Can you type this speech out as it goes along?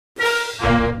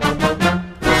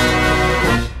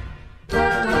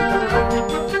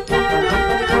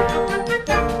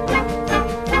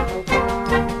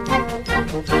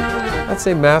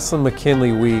say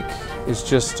Massillon-McKinley week is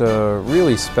just a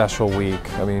really special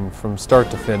week. I mean, from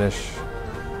start to finish.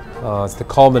 It's the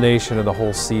culmination of the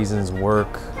whole season's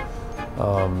work.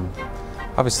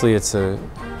 Obviously, it's a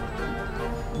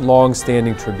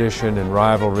long-standing tradition and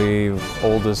rivalry,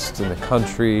 oldest in the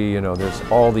country. You know, there's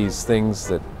all these things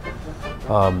that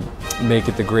make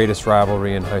it the greatest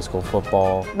rivalry in high school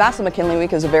football. Massillon-McKinley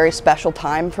week is a very special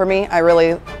time for me. I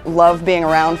really love being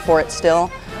around for it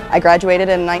still. I graduated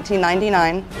in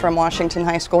 1999 from Washington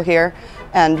High School here,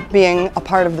 and being a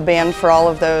part of the band for all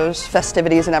of those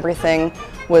festivities and everything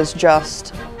was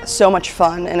just so much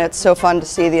fun, and it's so fun to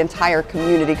see the entire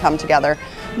community come together.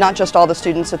 Not just all the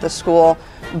students at the school,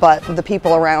 but the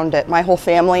people around it. My whole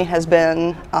family has been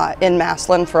in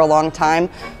Massillon for a long time,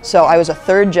 so I was a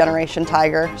third-generation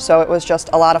Tiger, so it was just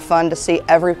a lot of fun to see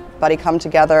everybody come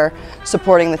together,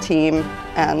 supporting the team,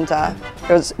 and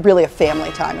it was really a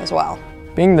family time as well.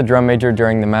 Being the drum major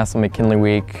during the Massillon-McKinley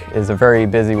week is a very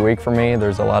busy week for me.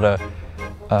 There's a lot of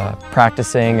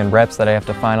practicing and reps that I have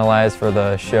to finalize for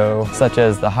the show, such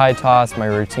as the high toss, my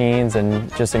routines, and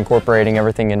just incorporating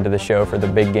everything into the show for the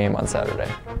big game on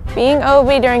Saturday. Being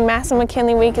OB during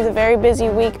Massillon-McKinley week is a very busy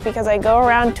week because I go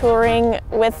around touring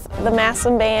with the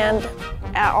Massillon band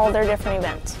at all their different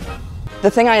events. The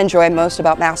thing I enjoy most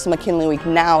about Massillon-McKinley week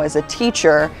now as a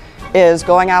teacher is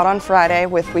going out on Friday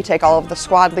we take all of the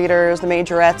squad leaders, the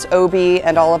majorettes, OB,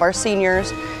 and all of our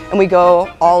seniors, and we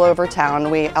go all over town.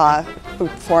 We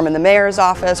perform in the mayor's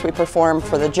office, we perform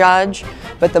for the judge,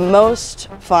 but the most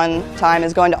fun time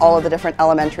is going to all of the different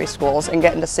elementary schools and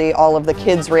getting to see all of the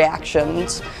kids'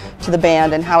 reactions to the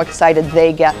band and how excited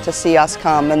they get to see us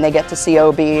come, and they get to see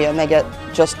OB, and they get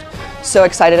just so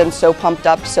excited and so pumped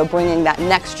up. So bringing that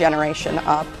next generation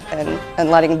up and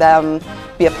letting them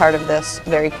be a part of this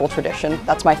very cool tradition,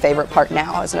 that's my favorite part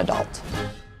now as an adult.